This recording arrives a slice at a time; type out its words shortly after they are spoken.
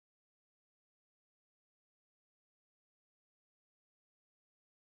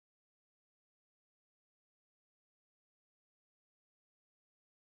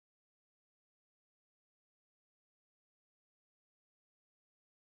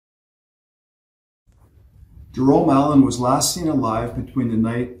Jerome Allen was last seen alive between the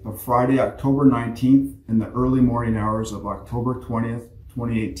night of Friday, October 19th and the early morning hours of October 20th,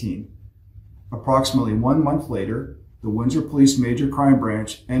 2018. Approximately 1 month later, the Windsor Police Major Crime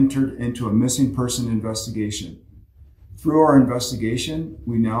Branch entered into a missing person investigation. Through our investigation,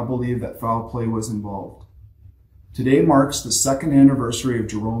 we now believe that foul play was involved. Today marks the second anniversary of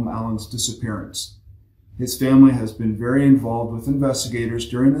Jerome Allen's disappearance. His family has been very involved with investigators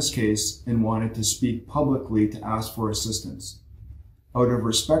during this case and wanted to speak publicly to ask for assistance. Out of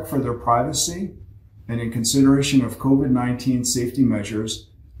respect for their privacy and in consideration of COVID-19 safety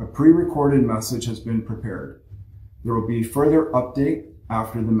measures, a pre-recorded message has been prepared. There will be further update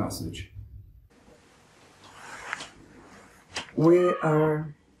after the message. We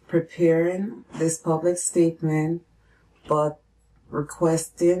are preparing this public statement, but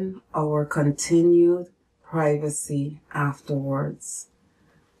requesting our continued privacy afterwards.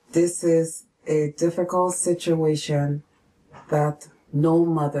 This is a difficult situation that no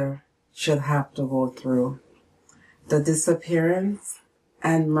mother should have to go through. The disappearance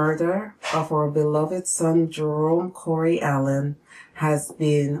and murder of our beloved son, Jerome Corey Allen, has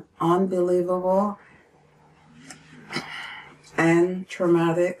been unbelievable and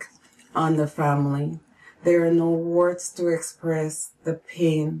traumatic on the family. There are no words to express the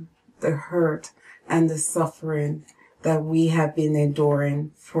pain, the hurt, and the suffering that we have been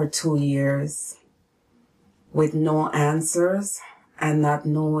enduring for 2 years, with no answers and not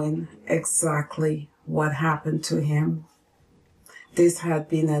knowing exactly what happened to him. This had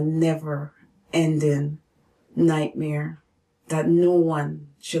been a never-ending nightmare that no one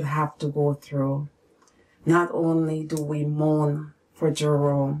should have to go through. Not only do we mourn for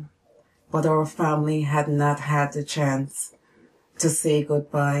Jerome, but our family had not had the chance to say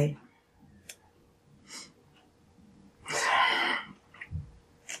goodbye.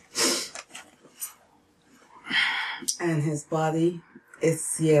 And his body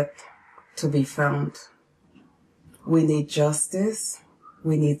is yet to be found. We need justice.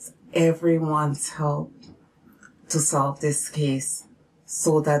 We need everyone's help to solve this case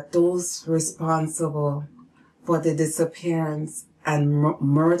so that those responsible for the disappearance and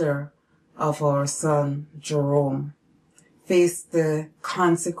murder of our son, Jerome, face the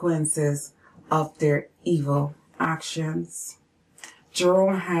consequences of their evil actions.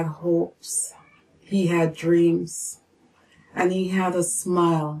 Jerome had hopes, he had dreams, and he had a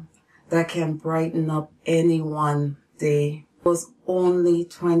smile that can brighten up any one day. He was only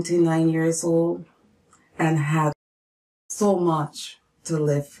 29 years old and had so much to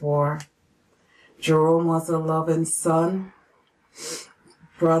live for. Jerome was a loving son,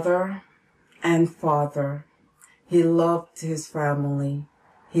 brother, and father. He loved his family.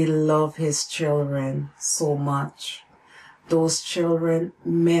 He loved his children so much. Those children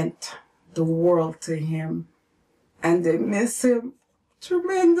meant the world to him, and they miss him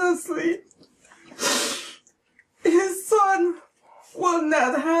tremendously. His son will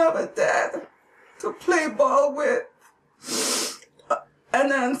not have a dad to play ball with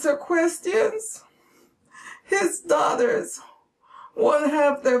and answer questions. His daughters won't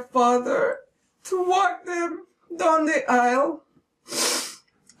have their father to walk them down the aisle.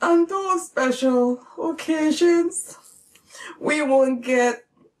 On those special occasions, we won't get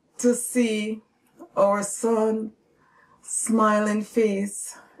to see our son smiling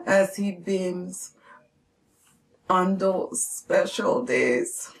face as he beams on those special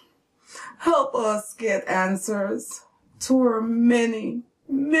days. Help us get answers to our many,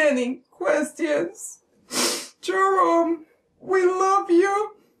 many questions. Jerome, we love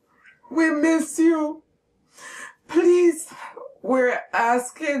you. We miss you. Please, we're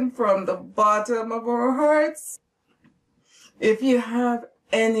asking from the bottom of our hearts, if you have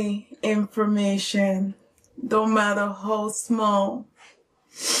any information, no matter how small,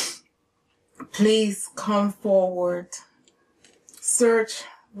 please come forward. Search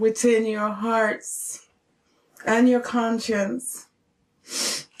within your hearts and your conscience.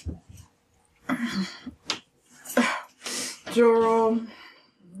 Jerome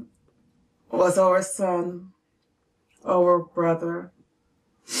was our son, our brother,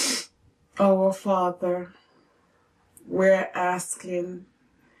 our father. We're asking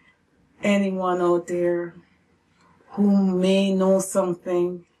anyone out there who may know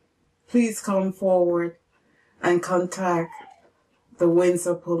something, please come forward and contact the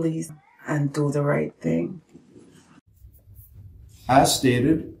Windsor Police and do the right thing. As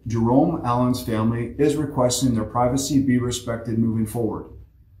stated, Jerome Allen's family is requesting their privacy be respected moving forward.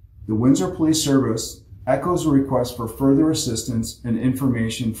 The Windsor Police Service echoes a request for further assistance and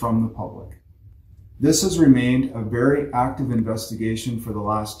information from the public. This has remained a very active investigation for the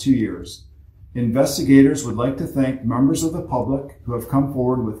last 2 years. Investigators would like to thank members of the public who have come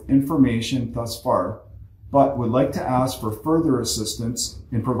forward with information thus far, but would like to ask for further assistance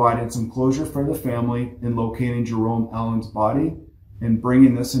in providing some closure for the family in locating Jerome Allen's body and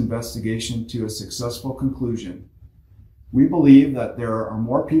bringing this investigation to a successful conclusion. We believe that there are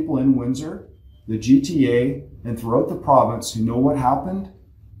more people in Windsor, the GTA, and throughout the province who know what happened,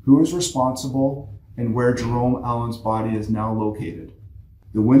 who is responsible, and where Jerome Allen's body is now located.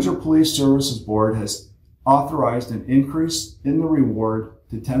 The Windsor Police Services Board has authorized an increase in the reward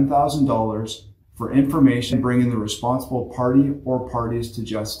to $10,000 for information bringing the responsible party or parties to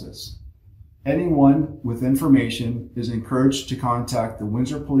justice. Anyone with information is encouraged to contact the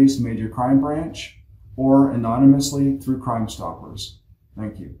Windsor Police Major Crime Branch or anonymously through Crime Stoppers.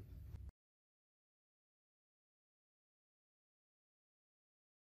 Thank you.